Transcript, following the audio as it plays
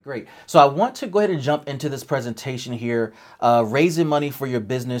Great. So I want to go ahead and jump into this presentation here, raising money for your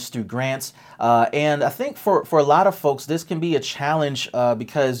business through grants. And I think for a lot of folks, this can be a challenge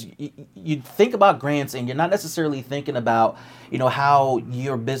because you think about grants and you're not necessarily thinking about, how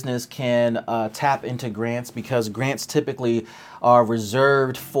your business can tap into grants, because grants typically are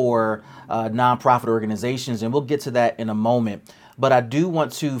reserved for nonprofit organizations. And we'll get to that in a moment. But I do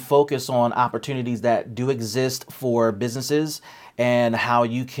want to focus on opportunities that do exist for businesses and how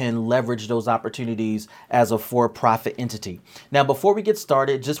you can leverage those opportunities as a for-profit entity. Now, before we get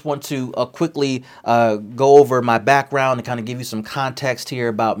started, just want to quickly go over my background and kind of give you some context here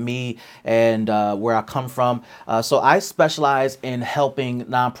about me and where I come from. So I specialize in helping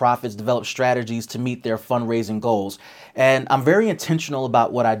nonprofits develop strategies to meet their fundraising goals. And I'm very intentional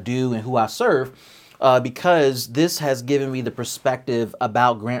about what I do and who I serve. Because this has given me the perspective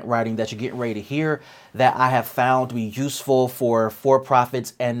about grant writing that you're getting ready to hear, that I have found to be useful for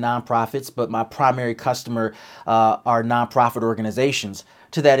profits and nonprofits, but my primary customer are nonprofit organizations.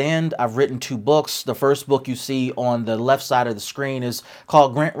 To that end, I've written 2 books. The first book you see on the left side of the screen is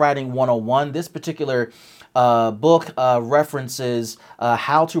called Grant Writing 101. This particular book references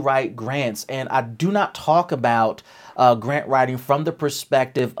how to write grants, and I do not talk about grant writing from the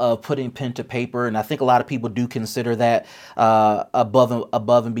perspective of putting pen to paper, and I think a lot of people do consider that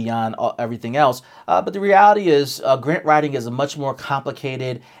above and beyond everything else. But the reality is, grant writing is a much more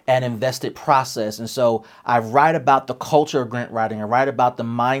complicated and invested process, and so I write about the culture of grant writing. I write about the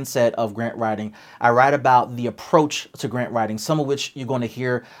mindset of grant writing. I write about the approach to grant writing, some of which you're going to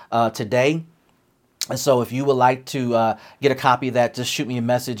hear today. And so if you would like to get a copy of that, just shoot me a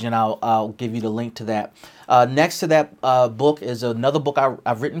message and I'll give you the link to that. Next to that book is another book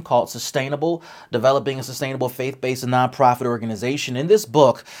I've written called Sustainable, Developing a Sustainable Faith-Based and Nonprofit Organization. In this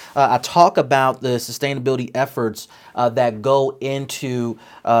book, I talk about the sustainability efforts that go into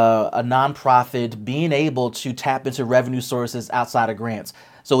a nonprofit being able to tap into revenue sources outside of grants.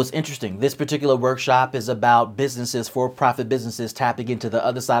 So it's interesting. This particular workshop is about businesses, for-profit businesses, tapping into the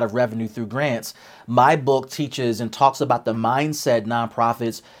other side of revenue through grants. My book teaches and talks about the mindset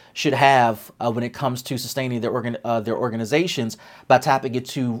nonprofits should have when it comes to sustaining their organizations by tapping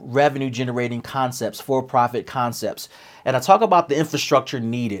into revenue-generating concepts, for-profit concepts. And I talk about the infrastructure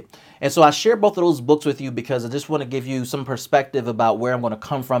needed. And so I share both of those books with you because I just want to give you some perspective about where I'm going to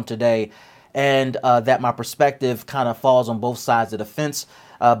come from today, and that my perspective kind of falls on both sides of the fence.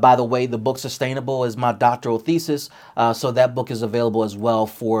 By the way, the book Sustainable is my doctoral thesis, so that book is available as well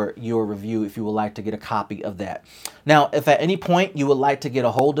for your review if you would like to get a copy of that. Now, if at any point you would like to get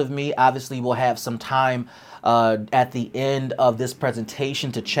a hold of me, obviously we'll have some time at the end of this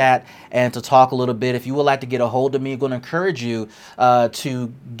presentation to chat and to talk a little bit. If you would like to get a hold of me, I'm going to encourage you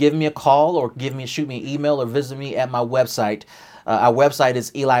to give me a call or shoot me an email or visit me at my website. Our website is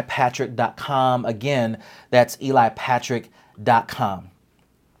elipatrick.com. Again, that's elipatrick.com.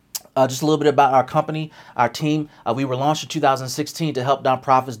 Just a little bit about our company, our team. We were launched in 2016 to help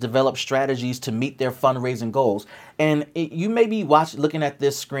nonprofits develop strategies to meet their fundraising goals. And you may be looking at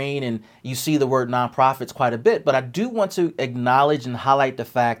this screen and you see the word nonprofits quite a bit, but I do want to acknowledge and highlight the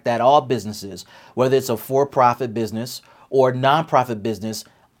fact that all businesses, whether it's a for-profit business or nonprofit business,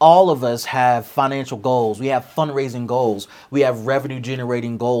 all of us have financial goals. We have fundraising goals. We have revenue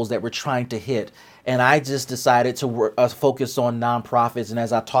generating goals that we're trying to hit. And I just decided to focus on nonprofits. And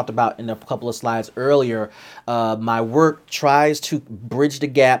as I talked about in a couple of slides earlier, my work tries to bridge the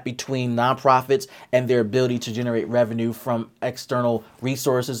gap between nonprofits and their ability to generate revenue from external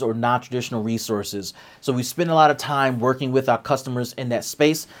resources or non-traditional resources. So we spend a lot of time working with our customers in that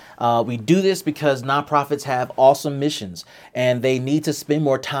space. We do this because nonprofits have awesome missions and they need to spend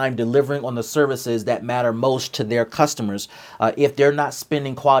more time delivering on the services that matter most to their customers. If they're not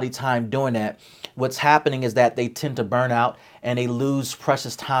spending quality time doing that, what's happening is that they tend to burn out and they lose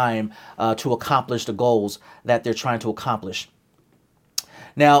precious time to accomplish the goals that they're trying to accomplish.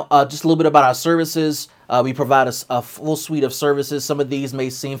 Now, just a little bit about our services. We provide a full suite of services. Some of these may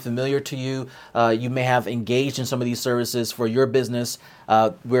seem familiar to you. You may have engaged in some of these services for your business.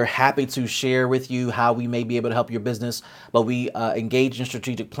 We're happy to share with you how we may be able to help your business, but we engage in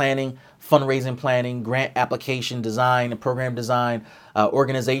strategic planning, fundraising planning, grant application design and program design,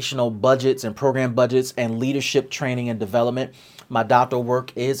 organizational budgets and program budgets, and leadership training and development. My doctoral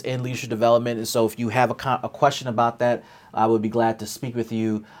work is in leadership development, and so if you have a question about that, I would be glad to speak with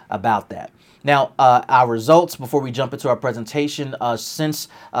you about that. Now, our results before we jump into our presentation, since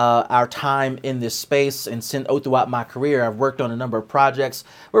our time in this space and throughout my career, I've worked on a number of projects.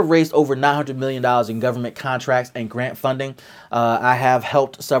 We've raised over $900 million in government contracts and grant funding. I have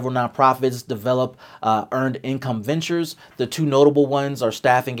helped several nonprofits nonprofits develop earned income ventures. The two notable ones are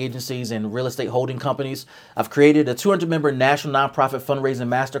staffing agencies and real estate holding companies. I've created a 200-member national nonprofit fundraising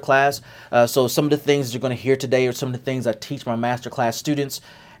masterclass. So some of the things you're going to hear today are some of the things I teach my masterclass students.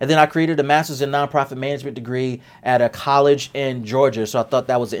 And then I created a master's in nonprofit management degree at a college in Georgia. So I thought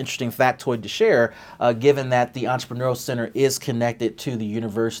that was an interesting factoid to share, given that the Entrepreneurial Center is connected to the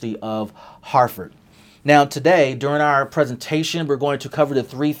University of Hartford. Now, today, during our presentation, we're going to cover the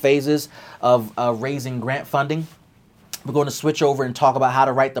 3 phases of raising grant funding. We're going to switch over and talk about how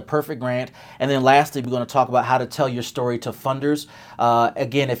to write the perfect grant. And then lastly, we're going to talk about how to tell your story to funders.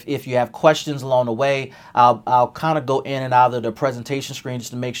 Again, if you have questions along the way, I'll kind of go in and out of the presentation screen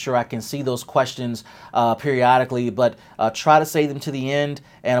just to make sure I can see those questions periodically. But try to save them to the end.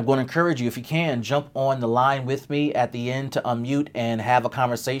 And I'm going to encourage you, if you can, jump on the line with me at the end to unmute and have a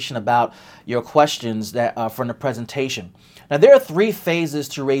conversation about your questions that from the presentation. Now, there are 3 phases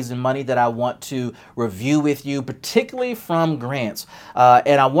to raising money that I want to review with you, particularly from grants.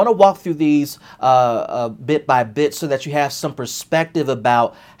 And I want to walk through these bit by bit so that you have some perspective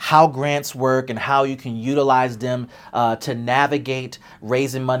about how grants work and how you can utilize them to navigate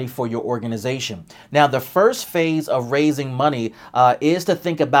raising money for your organization. Now, the first phase of raising money is to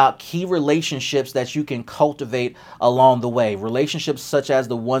think about key relationships that you can cultivate along the way. Relationships such as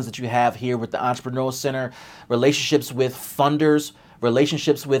the ones that you have here with the Entrepreneurial Center, relationships with funders,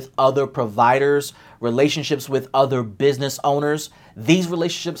 relationships with other providers, relationships with other business owners. These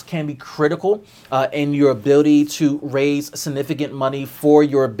relationships can be critical in your ability to raise significant money for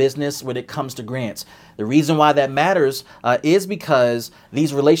your business when it comes to grants. The reason why that matters is because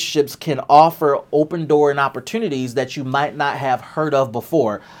these relationships can offer open door and opportunities that you might not have heard of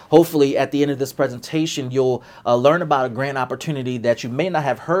before. Hopefully, at the end of this presentation, you'll learn about a grant opportunity that you may not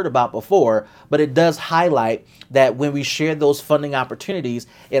have heard about before, but it does highlight that when we share those funding opportunities,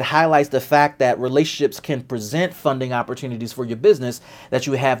 it highlights the fact that relationships can present funding opportunities for your business that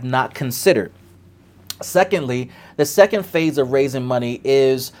you have not considered. Secondly, the second phase of raising money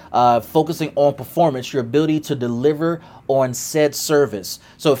is focusing on performance, your ability to deliver on said service.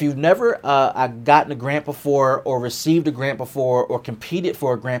 So if you've never gotten a grant before or received a grant before or competed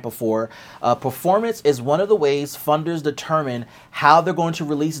for a grant before, performance is one of the ways funders determine how they're going to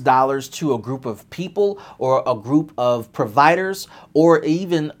release dollars to a group of people or a group of providers, or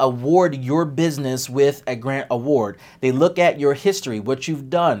even award your business with a grant award. They look at your history, what you've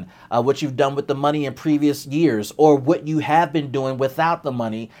done with the money in previous years, or what you have been doing without the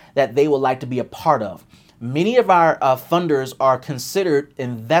money that they would like to be a part of. Many of our funders are considered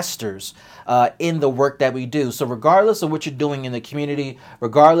investors in the work that we do. So regardless of what you're doing in the community,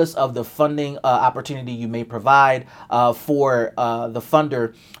 regardless of the funding opportunity you may provide for the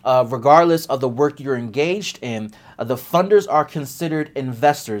funder, regardless of the work you're engaged in, the funders are considered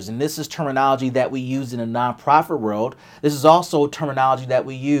investors. And this is terminology that we use in the nonprofit world. This is also terminology that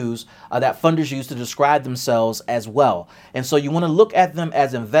we use, that funders use to describe themselves as well. And so you want to look at them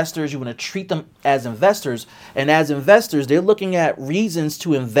as investors. You want to treat them as investors. And as investors, they're looking at reasons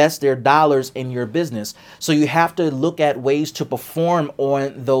to invest their dollars in your business. So you have to look at ways to perform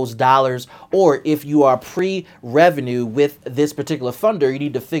on those dollars. Or if you are pre-revenue with this particular funder, you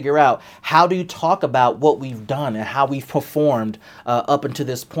need to figure out, how do you talk about what we've done and how we've performed up until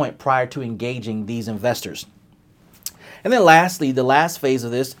this point prior to engaging these investors. And then lastly, the last phase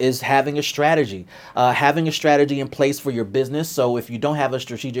of this is having a strategy in place for your business. So if you don't have a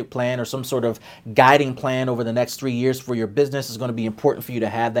strategic plan or some sort of guiding plan over the next 3 years for your business, it's going to be important for you to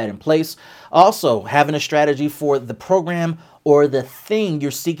have that in place. Also, having a strategy for the program or the thing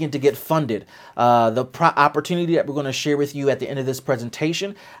you're seeking to get funded. The opportunity that we're going to share with you at the end of this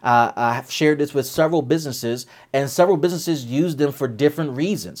presentation, I have shared this with several businesses, and several businesses use them for different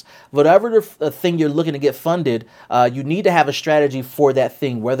reasons. Whatever the thing you're looking to get funded, you need to have a strategy for that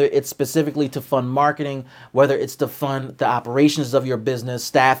thing, whether it's specifically to fund marketing, whether it's to fund the operations of your business,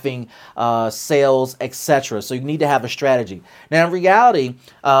 staffing, sales, etc. So you need to have a strategy. Now, in reality,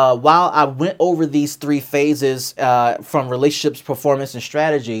 while I went over these 3 phases from relationships, performance, and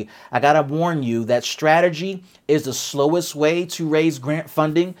strategy, I got to warn you that strategy is the slowest way to raise grant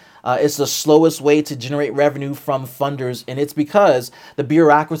funding. It's the slowest way to generate revenue from funders, and it's because the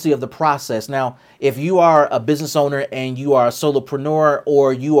bureaucracy of the process. Now, if you are a business owner and you are a solopreneur,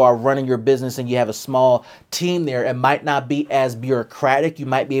 or you are running your business and you have a small team there, it might not be as bureaucratic. You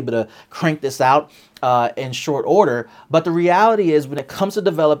might be able to crank this out in short order. But the reality is, when it comes to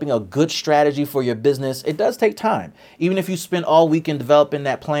developing a good strategy for your business, it does take time. Even if you spend all weekend developing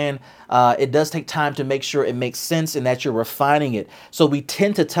that plan, it does take time to make sure it makes sense and that you're refining it. So we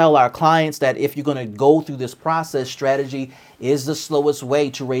tend to tell tell our clients that if you're going to go through this process, strategy is the slowest way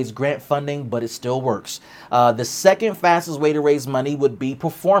to raise grant funding, but it still works. The second fastest way to raise money would be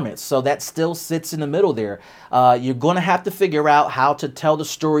performance. So that still sits in the middle there. You're going to have to figure out how to tell the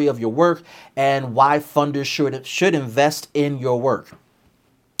story of your work and why funders should invest in your work.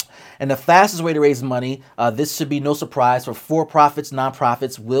 And the fastest way to raise money, this should be no surprise for profits,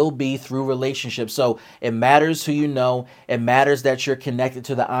 nonprofits, will be through relationships. So it matters who you know. It matters that you're connected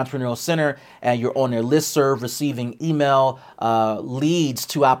to the Entrepreneurial Center and you're on their listserv, receiving email leads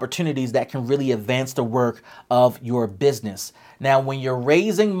to opportunities that can really advance the work of your business. Now, when you're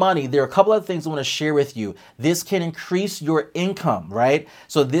raising money, there are a couple of things I want to share with you. This can increase your income, right?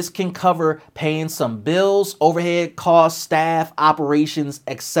 So this can cover paying some bills, overhead costs, staff, operations,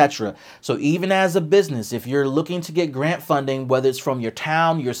 etc. So even as a business, if you're looking to get grant funding, whether it's from your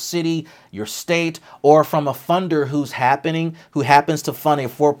town, your city, your state, or from a funder who happens to fund a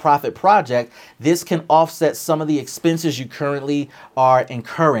for-profit project, this can offset some of the expenses you currently are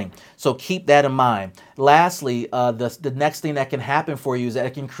incurring. So keep that in mind. Lastly, the next thing that can happen for you is that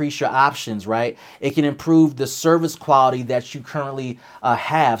it can increase your options, right? It can improve the service quality that you currently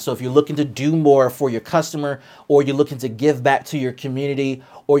have. So if you're looking to do more for your customer, or you're looking to give back to your community,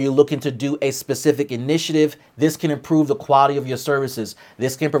 or you're looking to do a specific initiative, this can improve the quality of your services.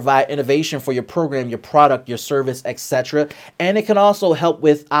 This can provide innovation for your program, your product, your service, etc. And it can also help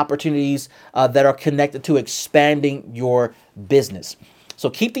with opportunities that are connected to expanding your business. So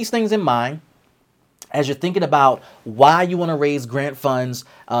keep these things in mind as you're thinking about why you want to raise grant funds,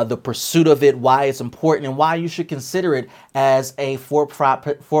 the pursuit of it, why it's important, and why you should consider it as a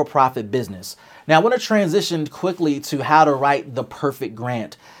for-profit business. Now, I want to transition quickly to how to write the perfect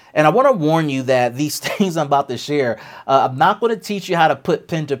grant. And I want to warn you that these things I'm about to share, I'm not going to teach you how to put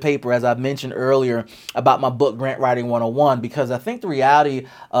pen to paper, as I mentioned earlier about my book, Grant Writing 101, because I think the reality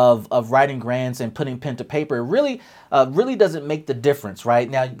of writing grants and putting pen to paper really doesn't make the difference, right?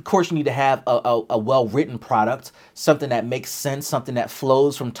 Now, of course, you need to have a well-written product, something that makes sense, something that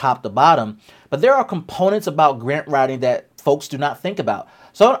flows from top to bottom. But there are components about grant writing that folks do not think about.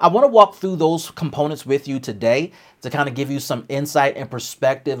 So I want to walk through those components with you today to kind of give you some insight and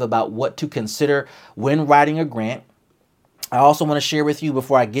perspective about what to consider when writing a grant. I also want to share with you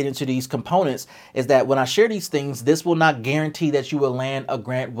before I get into these components is that when I share these things, this will not guarantee that you will land a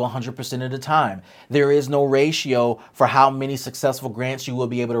grant 100% of the time. There is no ratio for how many successful grants you will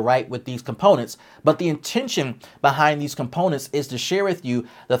be able to write with these components. But the intention behind these components is to share with you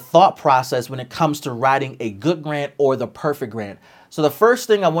the thought process when it comes to writing a good grant or the perfect grant. So the first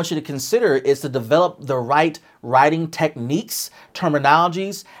thing I want you to consider is to develop the right writing techniques,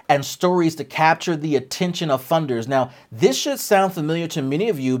 terminologies, and stories to capture the attention of funders. Now, this should sound familiar to many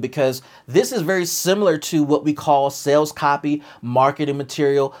of you because this is very similar to what we call sales copy, marketing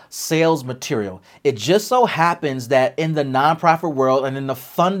material, sales material. It just so happens that in the nonprofit world and in the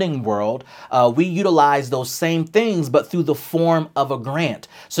funding world, we utilize those same things, but through the form of a grant.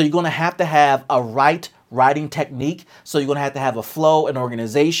 So you're going to have a writing technique. So you're going to have a flow, an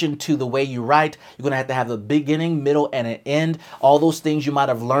organization to the way you write. You're going to have a beginning, middle, and an end. All those things you might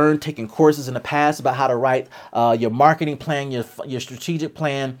have learned taking courses in the past about how to write your marketing plan, your strategic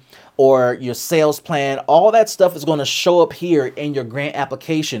plan, or your sales plan. All that stuff is going to show up here in your grant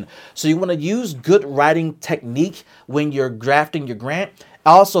application. So you want to use good writing technique when you're drafting your grant.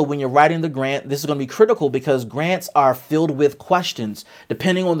 Also, when you're writing the grant, this is going to be critical because grants are filled with questions.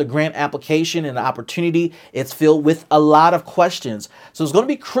 Depending on the grant application and the opportunity, it's filled with a lot of questions. So it's going to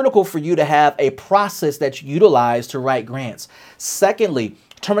be critical for you to have a process that you utilize to write grants. Secondly,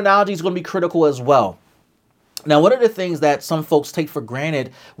 terminology is going to be critical as well. Now, one of the things that some folks take for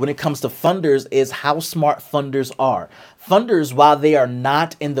granted when it comes to funders is how smart funders are. Funders, while they are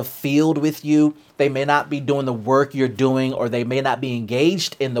not in the field with you, they may not be doing the work you're doing, or they may not be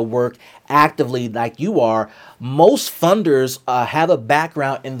engaged in the work actively like you are. Most funders have a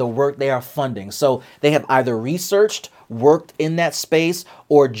background in the work they are funding. So they have either researched, worked in that space,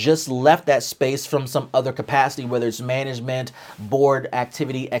 or just left that space from some other capacity, whether it's management, board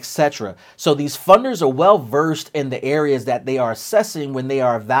activity, etc. So these funders are well versed in the areas that they are assessing when they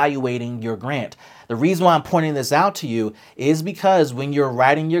are evaluating your grant. The reason why I'm pointing this out to you is because when you're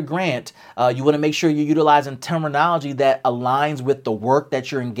writing your grant, you want to make sure you're utilizing terminology that aligns with the work that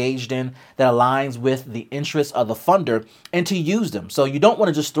you're engaged in, that aligns with the interests of the funder, and to use them. So you don't want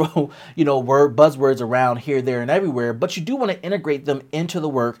to just throw, buzzwords around here, there, and everywhere, but you do want to integrate them into the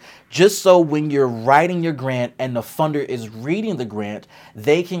work, just so when you're writing your grant and the funder is reading the grant,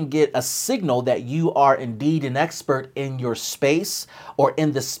 they can get a signal that you are indeed an expert in your space or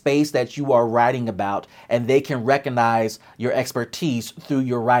in the space that you are writing about, and they can recognize your expertise through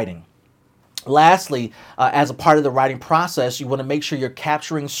your writing. Lastly, as a part of the writing process, you want to make sure you're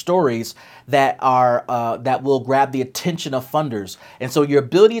capturing stories that are that will grab the attention of funders. And so your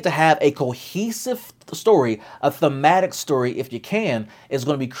ability to have a cohesive story, a thematic story, if you can, is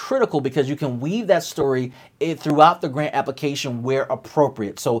going to be critical, because you can weave that story throughout the grant application where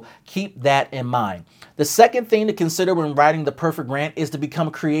appropriate. So keep that in mind. The second thing to consider when writing the perfect grant is to become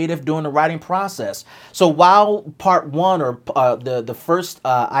creative during the writing process. So while part one, or the first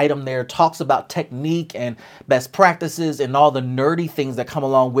item there, talks about technique and best practices and all the nerdy things that come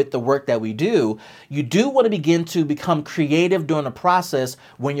along with the work that we do, you do want to begin to become creative during the process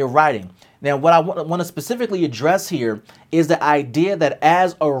when you're writing. Now, what I want to specifically address here is the idea that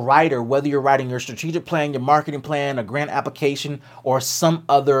as a writer, whether you're writing your strategic plan, your marketing plan, a grant application, or some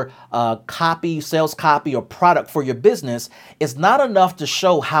other sales copy or product for your business, it's not enough to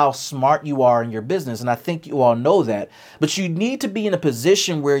show how smart you are in your business. And I think you all know that. But you need to be in a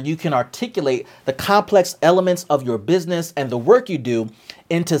position where you can articulate the complex elements of your business and the work you do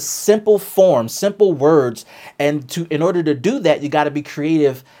into simple forms, simple words. And in order to do that, you got to be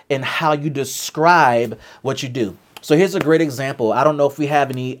creative in how you describe what you do. So here's a great example. I don't know if we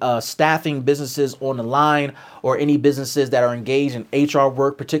have any staffing businesses on the line, or any businesses that are engaged in HR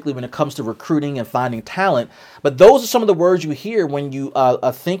work, particularly when it comes to recruiting and finding talent. But those are some of the words you hear when you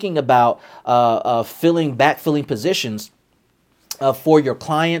are thinking about backfilling positions for your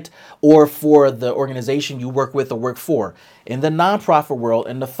client or for the organization you work with or work for. In the nonprofit world,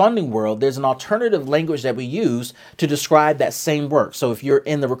 in the funding world, there's an alternative language that we use to describe that same work. So if you're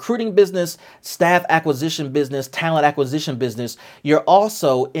in the recruiting business, staff acquisition business, talent acquisition business, you're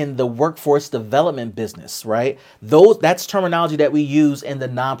also in the workforce development business, right? That's terminology that we use in the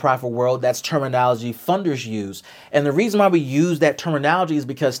nonprofit world. That's terminology funders use. And the reason why we use that terminology is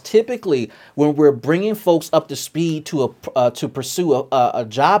because typically when we're bringing folks up to speed to pursue a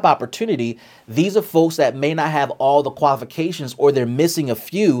job opportunity, these are folks that may not have all the qualifications, or they're missing a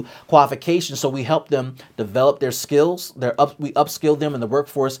few qualifications. So we help them develop their skills. We upskill them in the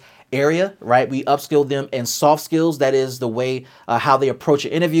workforce area, right? We upskill them in soft skills. That is the way how they approach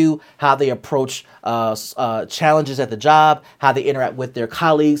an interview, how they approach challenges at the job, how they interact with their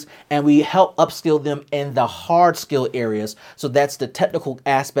colleagues, and we help upskill them in the hard skill areas. So that's the technical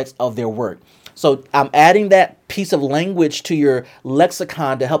aspects of their work. So I'm adding that piece of language to your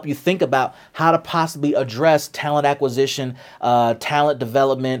lexicon to help you think about how to possibly address talent acquisition, talent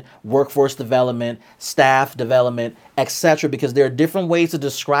development, workforce development, staff development, etc., because there are different ways to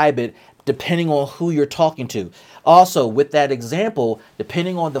describe it depending on who you're talking to. Also, with that example,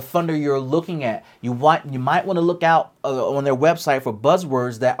 depending on the funder you're looking at, you might want to look out on their website for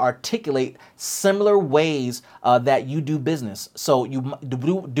buzzwords that articulate similar ways that you do business. So you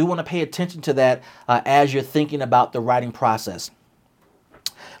do want to pay attention to that as you're thinking about the writing process.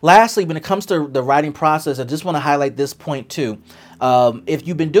 Lastly, when it comes to the writing process, I just want to highlight this point too. If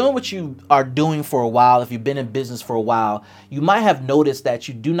you've been doing what you are doing for a while, if you've been in business for a while, you might have noticed that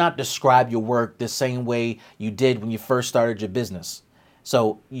you do not describe your work the same way you did when you first started your business.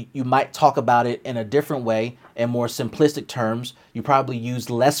 So you might talk about it in a different way, in more simplistic terms. You probably use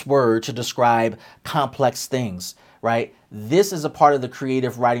less words to describe complex things, right? This is a part of the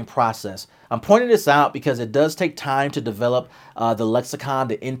creative writing process. I'm pointing this out because it does take time to develop the lexicon,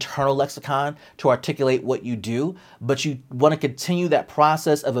 the internal lexicon, to articulate what you do, but you want to continue that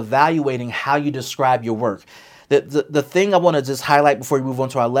process of evaluating how you describe your work. The thing I want to just highlight before we move on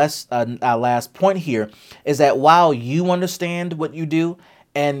to our last point here is that while you understand what you do,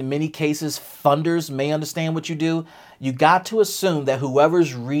 and in many cases funders may understand what you do, you got to assume that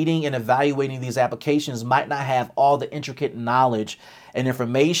whoever's reading and evaluating these applications might not have all the intricate knowledge and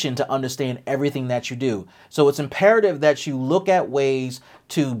information to understand everything that you do. So it's imperative that you look at ways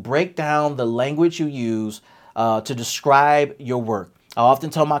to break down the language you use to describe your work. I often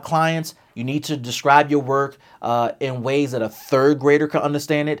tell my clients, you need to describe your work in ways that a third grader can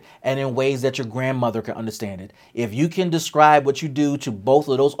understand it, and in ways that your grandmother can understand it. If you can describe what you do to both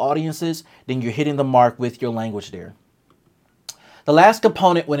of those audiences, then you're hitting the mark with your language there. The last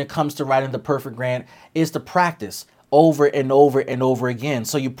component when it comes to writing the perfect grant is to practice over and over and over again.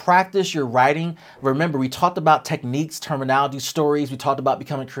 So you practice your writing. Remember, we talked about techniques, terminology, stories. We talked about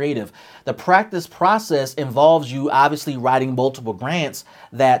becoming creative. The practice process involves you obviously writing multiple grants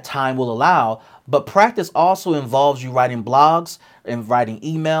that time will allow, but practice also involves you writing blogs and writing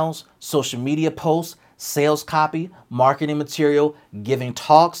emails, social media posts, sales copy, marketing material, giving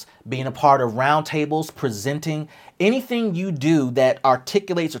talks, being a part of roundtables, presenting, anything you do that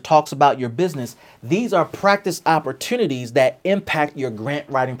articulates or talks about your business. These are practice opportunities that impact your grant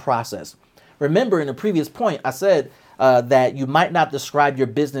writing process. Remember, in the previous point, I said that you might not describe your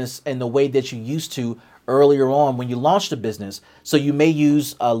business in the way that you used to earlier on when you launched a business. So you may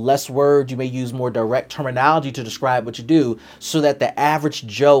use less words, you may use more direct terminology to describe what you do so that the average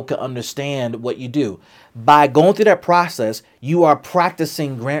Joe can understand what you do. By going through that process, you are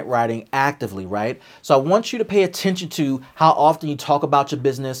practicing grant writing actively, right? So I want you to pay attention to how often you talk about your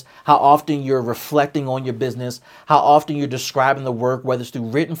business, how often you're reflecting on your business, how often you're describing the work, whether it's through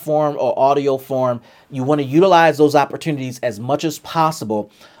written form or audio form. You want to utilize those opportunities as much as possible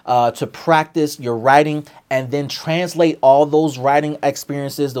to practice your writing and then translate all those writing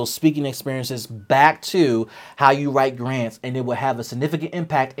experiences, those speaking experiences back to how you write grants, and it will have a significant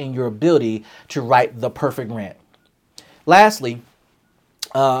impact in your ability to write the perfect grant. Lastly,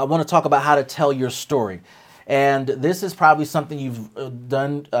 I want to talk about how to tell your story. And this is probably something you've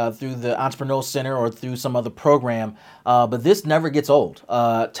done through the Entrepreneurial Center or through some other program, but this never gets old,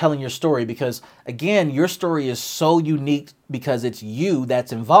 telling your story, because again, your story is so unique because it's you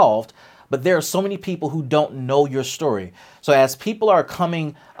that's involved, but there are so many people who don't know your story. So as people are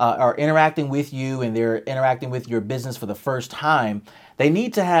coming, are interacting with you and they're interacting with your business for the first time, they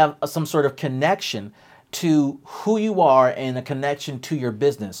need to have some sort of connection to who you are and a connection to your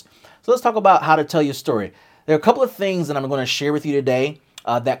business. So let's talk about how to tell your story. There are a couple of things that I'm going to share with you today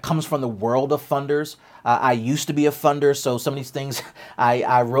that comes from the world of funders. I used to be a funder, so some of these things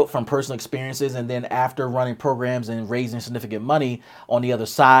I wrote from personal experiences, and then after running programs and raising significant money on the other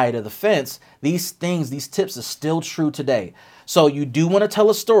side of the fence, these tips are still true today. So you do want to tell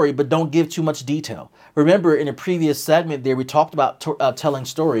a story, but don't give too much detail. Remember, in a previous segment there, we talked about telling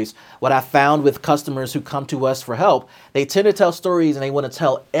stories. What I found with customers who come to us for help, they tend to tell stories and they want to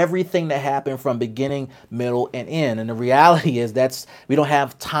tell everything that happened from beginning, middle, and end. And the reality is we don't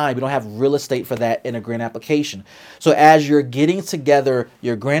have time. We don't have real estate for that in a grant application. So as you're getting together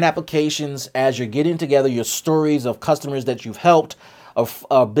your grant applications, as you're getting together your stories of customers that you've helped,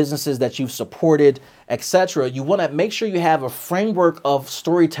 of businesses that you've supported, etc., you want to make sure you have a framework of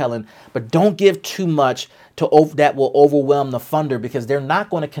storytelling, but don't give too much that will overwhelm the funder, because they're not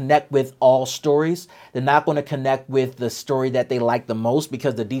going to connect with all stories. They're not going to connect with the story that they like the most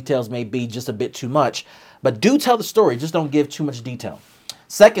because the details may be just a bit too much. But do tell the story, just don't give too much detail.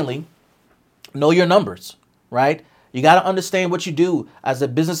 Secondly, know your numbers, right? You got to understand what you do as a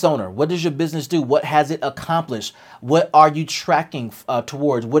business owner. What does your business do? What has it accomplished? What are you tracking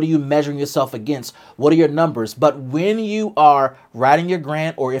towards? What are you measuring yourself against? What are your numbers? But when you are writing your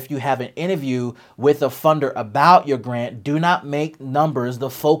grant, or if you have an interview with a funder about your grant, do not make numbers the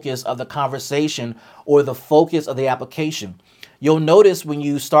focus of the conversation or the focus of the application. You'll notice when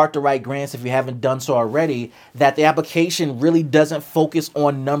you start to write grants, if you haven't done so already, that the application really doesn't focus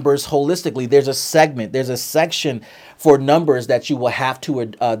on numbers holistically. There's a section for numbers that you will have to,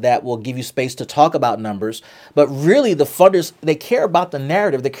 that will give you space to talk about numbers. But really the funders, they care about the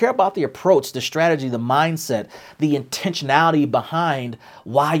narrative. They care about the approach, the strategy, the mindset, the intentionality behind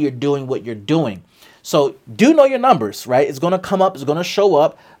why you're doing what you're doing. So do know your numbers, right? It's going to come up, it's going to show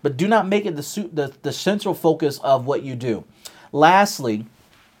up, but do not make it the central focus of what you do. Lastly,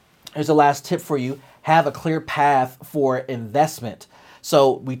 here's the last tip for you. Have a clear path for investment.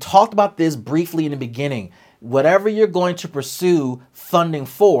 So we talked about this briefly in the beginning. Whatever you're going to pursue funding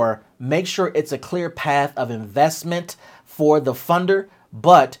for, make sure it's a clear path of investment for the funder,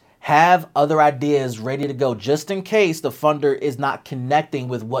 but have other ideas ready to go just in case the funder is not connecting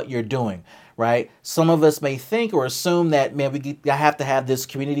with what you're doing, right? Some of us may think or assume that, man, we have to have this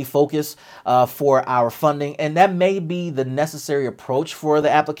community focus for our funding, and that may be the necessary approach for the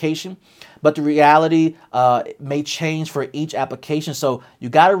application, but the reality may change for each application. So you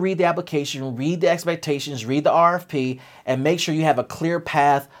got to read the application, read the expectations, read the RFP, and make sure you have a clear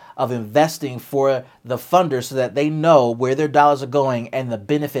path of investing for the funder so that they know where their dollars are going and the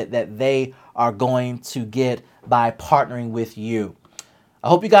benefit that they are going to get by partnering with you. I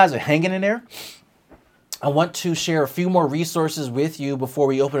hope you guys are hanging in there. I want to share a few more resources with you before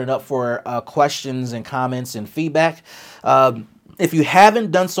we open it up for questions and comments and feedback. If you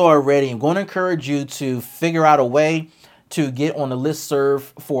haven't done so already, I'm going to encourage you to figure out a way to get on the listserv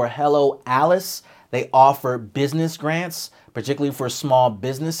for Hello Alice. They offer business grants, particularly for small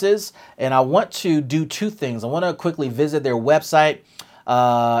businesses. And I want to do two things. I want to quickly visit their website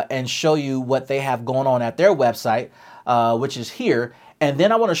and show you what they have going on at their website, which is here. And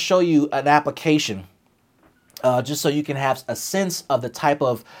then I want to show you an application just so you can have a sense of the type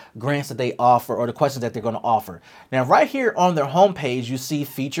of grants that they offer or the questions that they're going to offer. Now, right here on their homepage, you see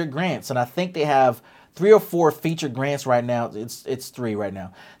featured grants, and I think they have 3 or 4 featured grants right now. It's 3 right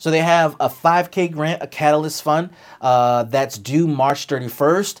now. So they have a 5K grant, a Catalyst Fund, that's due March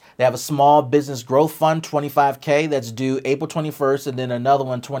 31st. They have a Small Business Growth Fund, 25K, that's due April 21st, and then another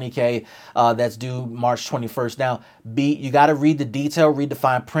one, 20K, that's due March 21st. Now, you got to read the detail, read the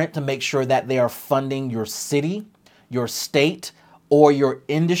fine print to make sure that they are funding your city, your state, or your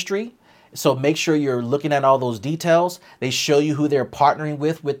industry. So make sure you're looking at all those details. They show you who they're partnering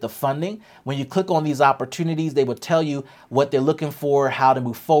with the funding. When you click on these opportunities, they will tell you what they're looking for, how to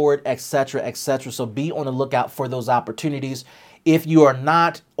move forward, etc., etc. So be on the lookout for those opportunities. If you are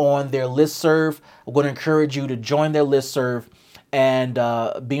not on their listserv, I'm going to encourage you to join their listserv and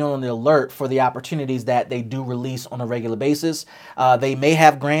be on the alert for the opportunities that they do release on a regular basis. They may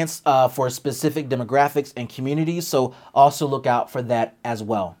have grants for specific demographics and communities, so also look out for that as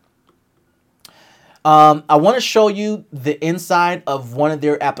well. I want to show you the inside of one of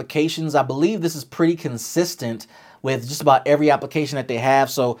their applications. I believe this is pretty consistent with just about every application that they have.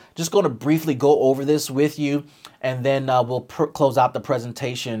 So just going to briefly go over this with you, and then we'll close out the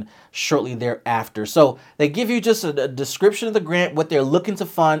presentation shortly thereafter. So they give you just a description of the grant, what they're looking to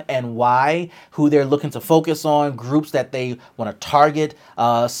fund and why, who they're looking to focus on, groups that they want to target.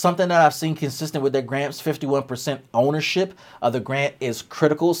 Something that I've seen consistent with their grants, 51% ownership of the grant is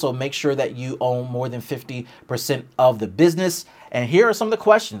critical. So make sure that you own more than 50% of the business. And here are some of the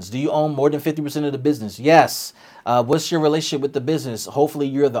questions. Do you own more than 50% of the business? Yes. What's your relationship with the business? Hopefully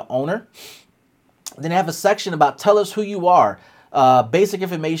you're the owner. Then they have a section about tell us who you are. Basic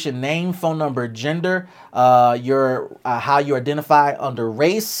information, name, phone number, gender, how you identify under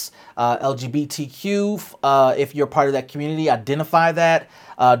race, LGBTQ. If you're part of that community, identify that.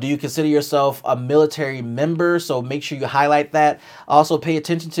 Do you consider yourself a military member? So make sure you highlight that. Also pay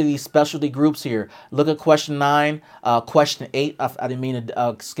attention to these specialty groups here. Look at question 9, question 8. I didn't mean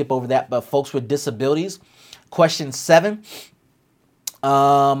to skip over that, but folks with disabilities. Question 7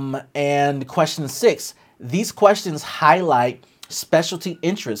 and question 6. These questions highlight specialty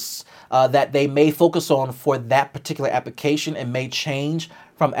interests that they may focus on for that particular application and may change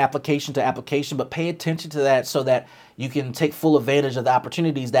from application to application, but pay attention to that so that you can take full advantage of the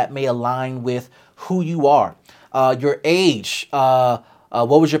opportunities that may align with who you are. Your age,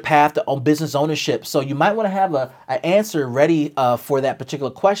 what was your path to business ownership? So you might want to have an answer ready for that particular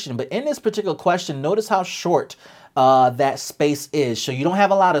question. But in this particular question, notice how short that space is. So you don't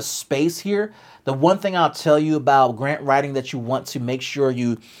have a lot of space here. The one thing I'll tell you about grant writing that you want to make sure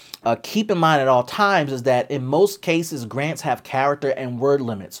you keep in mind at all times is that in most cases, grants have character and word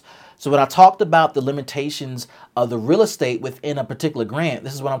limits. So when I talked about the limitations of the real estate within a particular grant,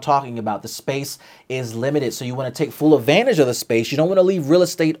 this is what I'm talking about. The space is limited. So you want to take full advantage of the space. You don't want to leave real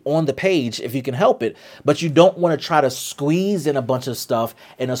estate on the page if you can help it, but you don't want to try to squeeze in a bunch of stuff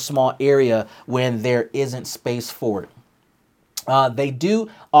in a small area when there isn't space for it. They do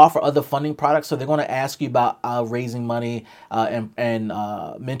offer other funding products, so they're going to ask you about raising money and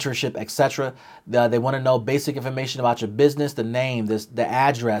mentorship, etc. They want to know basic information about your business, the name, the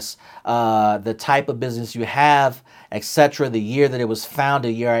address, the type of business you have, etc., the year that it was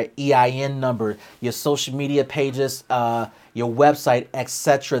founded, your EIN number, your social media pages, your website,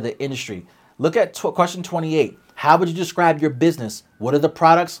 etc., the industry. Look at question 28. How would you describe your business? What are the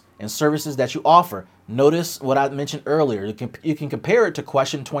products and services that you offer? Notice what I mentioned earlier. You can compare it to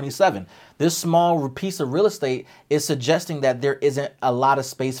question 27. This small piece of real estate is suggesting that there isn't a lot of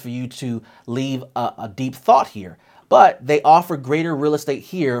space for you to leave a deep thought here. But they offer greater real estate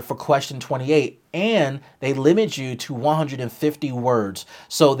here for question 28, and they limit you to 150 words.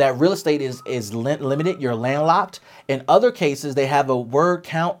 So that real estate is limited. You're landlocked. In other cases, they have a word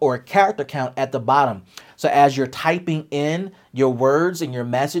count or a character count at the bottom. So as you're typing in your words and your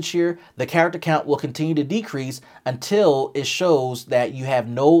message here, the character count will continue to decrease until it shows that you have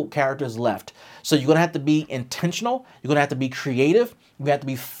no characters left. So you're going to have to be intentional. You're going to have to be creative. You're going to have to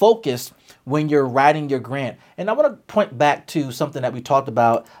be focused when you're writing your grant. And I want to point back to something that we talked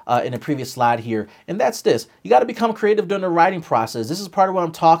about in the previous slide here, and that's this. You got to become creative during the writing process. This is part of what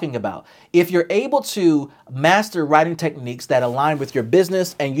I'm talking about. If you're able to master writing techniques that align with your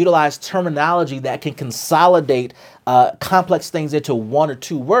business and utilize terminology that can consolidate complex things into 1 or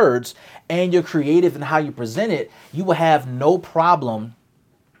 2 words, and you're creative in how you present it, you will have no problem.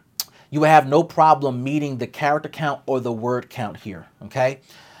 You will have no problem meeting the character count or the word count here, okay?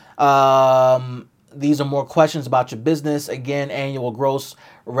 These are more questions about your business. Again, annual gross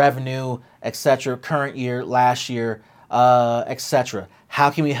revenue, etc., current year, last year, etc. How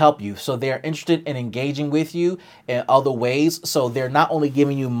can we help you? So they're interested in engaging with you in other ways. So they're not only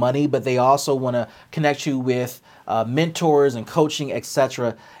giving you money, but they also want to connect you with mentors and coaching,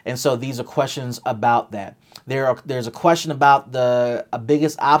 etc. And so these are questions about that. There's a question about the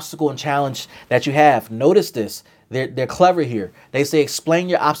biggest obstacle and challenge that you have. Notice this. They're clever here. They say explain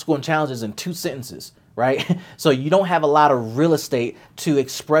your obstacle and challenges in 2 sentences, right? So you don't have a lot of real estate to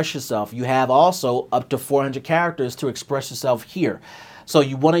express yourself. You have also up to 400 characters to express yourself here. So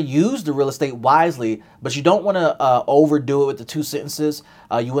you want to use the real estate wisely, but you don't want to overdo it with the 2 sentences.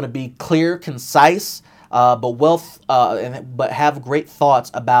 You want to be clear, concise, but have great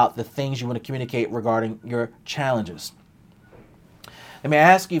thoughts about the things you want to communicate regarding your challenges. Let me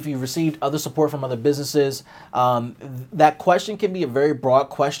ask you if you've received other support from other businesses. That question can be a very broad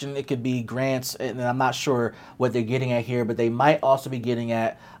question. It could be grants, and I'm not sure what they're getting at here, but they might also be getting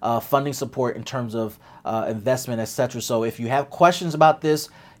at funding support in terms of investment, etc. So if you have questions about this,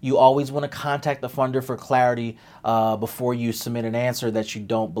 you always want to contact the funder for clarity before you submit an answer that you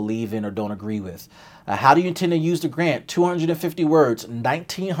don't believe in or don't agree with. How do you intend to use the grant? 250 words,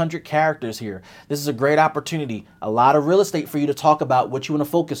 1,900 characters here. This is a great opportunity. A lot of real estate for you to talk about what you want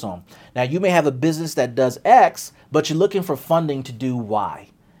to focus on. Now, you may have a business that does X, but you're looking for funding to do Y.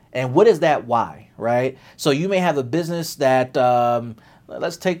 And what is that Y, right? So you may have a business that,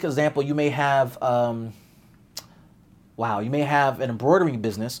 let's take an example. You may have... you may have an embroidery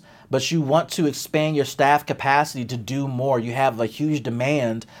business, but you want to expand your staff capacity to do more. You have a huge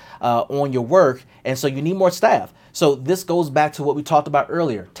demand on your work, and so you need more staff. So this goes back to what we talked about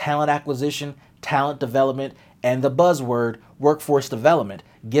earlier: talent acquisition, talent development, and the buzzword workforce development,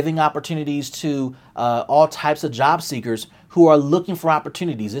 giving opportunities to all types of job seekers who are looking for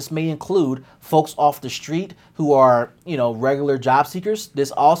opportunities. This may include folks off the street who are, regular job seekers.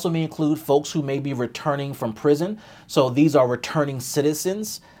 This also may include folks who may be returning from prison. So these are returning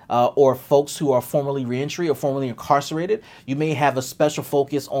citizens or folks who are formerly reentry or formerly incarcerated. You may have a special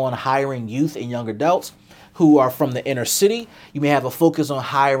focus on hiring youth and young adults who are from the inner city. You may have a focus on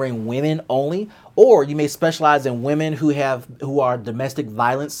hiring women only, or you may specialize in women who are domestic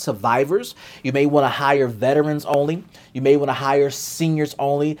violence survivors. You may want to hire veterans only. You may want to hire seniors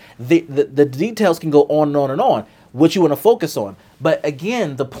only. The details can go on and on and on, what you want to focus on. But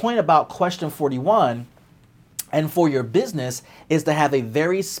again, the point about question 41 and for your business is to have a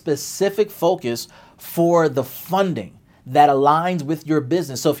very specific focus for the funding that aligns with your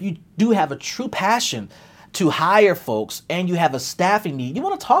business. So if you do have a true passion to hire folks and you have a staffing need, you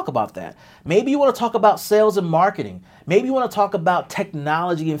want to talk about that. Maybe you want to talk about sales and marketing. Maybe you want to talk about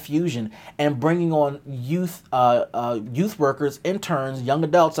technology infusion and bringing on youth workers, interns, young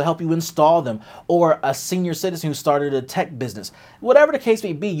adults to help you install them, or a senior citizen who started a tech business. Whatever the case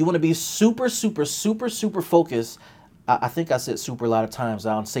may be, you want to be super, super, super, super focused. I think I said super a lot of times.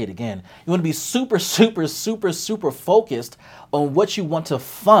 I'll say it again. You want to be super, super, super, super focused on what you want to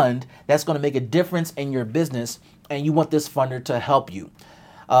fund that's going to make a difference in your business, and you want this funder to help you.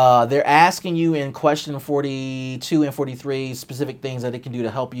 They're asking you in question 42 and 43 specific things that it can do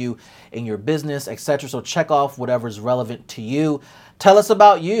to help you in your business, etc. So check off whatever is relevant to you. Tell us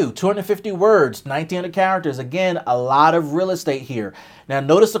about you. 250 words, 1,900 characters. Again, a lot of real estate here. Now,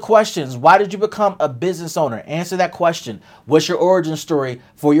 notice the questions. Why did you become a business owner? Answer that question. What's your origin story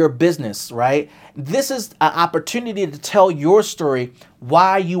for your business, right? This is an opportunity to tell your story,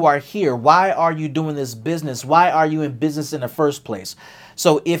 why you are here. Why are you doing this business? Why are you in business in the first place?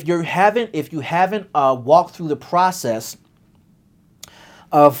 So if you haven't walked through the process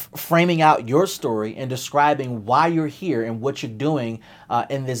of framing out your story and describing why you're here and what you're doing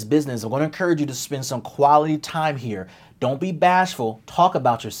in this business, I'm going to encourage you to spend some quality time here. Don't be bashful. Talk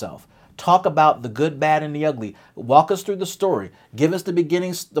about yourself. Talk about the good, bad, and the ugly. Walk us through the story. Give us the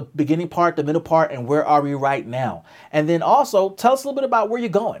beginning part, the middle part, and where are we right now? And then also tell us a little bit about where you're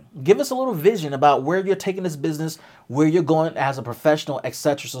going. Give us a little vision about where you're taking this business, where you're going as a professional,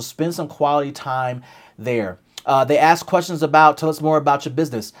 etc. So spend some quality time there. They ask questions about, tell us more about your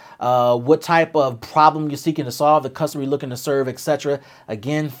business, what type of problem you're seeking to solve, the customer you're looking to serve, etc.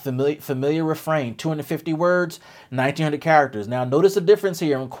 Again, familiar refrain, 250 words, 1,900 characters. Now, notice the difference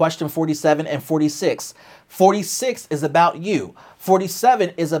here in question 47 and 46. 46 is about you.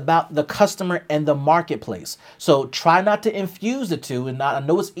 47 is about the customer and the marketplace. So try not to infuse the two. And I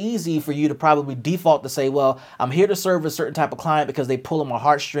know it's easy for you to probably default to say, well, I'm here to serve a certain type of client because they pull on my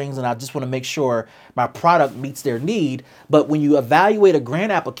heartstrings and I just want to make sure my product meets their need. But when you evaluate a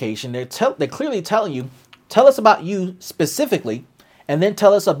grant application, they're clearly telling you, tell us about you specifically, and then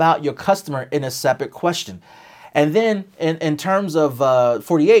tell us about your customer in a separate question. And then in terms of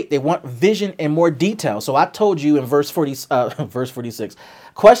 48, they want vision and more detail. So I told you in verse 40, verse 46,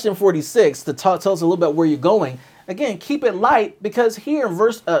 question 46, to tell us a little bit where you're going. Again, keep it light, because here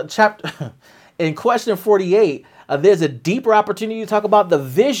in chapter in question 48, there's a deeper opportunity to talk about the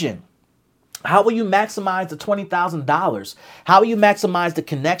vision. How will you maximize the $20,000? How will you maximize the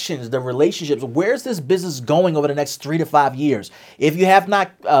connections, the relationships? Where's this business going over the next 3 to 5 years? If you have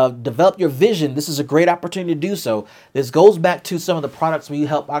not developed your vision, this is a great opportunity to do so. This goes back to some of the products we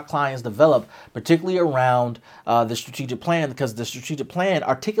help our clients develop, particularly around the strategic plan, because the strategic plan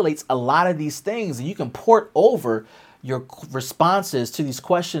articulates a lot of these things, and you can port over your responses to these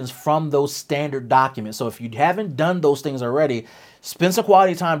questions from those standard documents. So if you haven't done those things already, spend some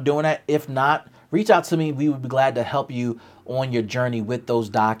quality time doing that. If not, reach out to me. We would be glad to help you on your journey with those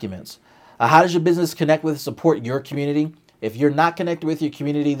documents. How does your business connect with, support your community? If you're not connected with your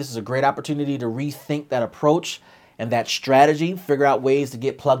community, this is a great opportunity to rethink that approach and that strategy. Figure out ways to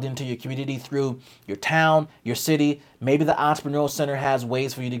get plugged into your community through your town, your city. Maybe the Entrepreneurial Center has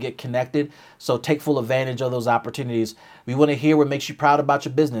ways for you to get connected. So take full advantage of those opportunities. We want to hear what makes you proud about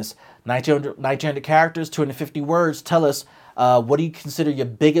your business. 1900 characters, 250 words. Tell us, what do you consider your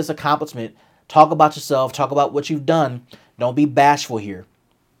biggest accomplishment? Talk about yourself. Talk about what you've done. Don't be bashful here.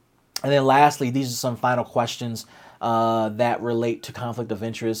 And then lastly, these are some final questions that relate to conflict of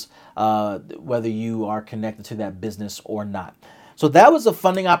interest, whether you are connected to that business or not. So that was a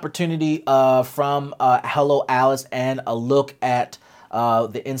funding opportunity from Hello Alice, and a look at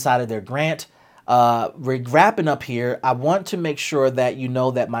the inside of their grant. We're wrapping up here. I want to make sure that you know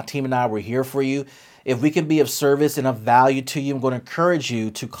that my team and I were here for you. If we can be of service and of value to you, I'm going to encourage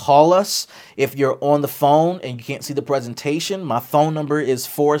you to call us. If you're on the phone and you can't see the presentation, my phone number is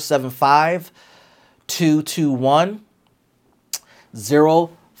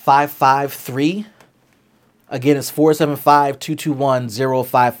 475-221-0553. Again, it's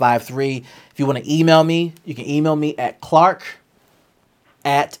 475-221-0553. If you want to email me, you can email me at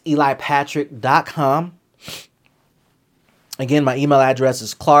clark@elipatrick.com. Again, my email address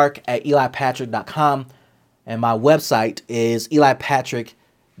is clark@elipatrick.com, and my website is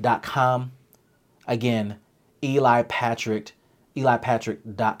elipatrick.com. Again,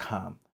 elipatrick.com.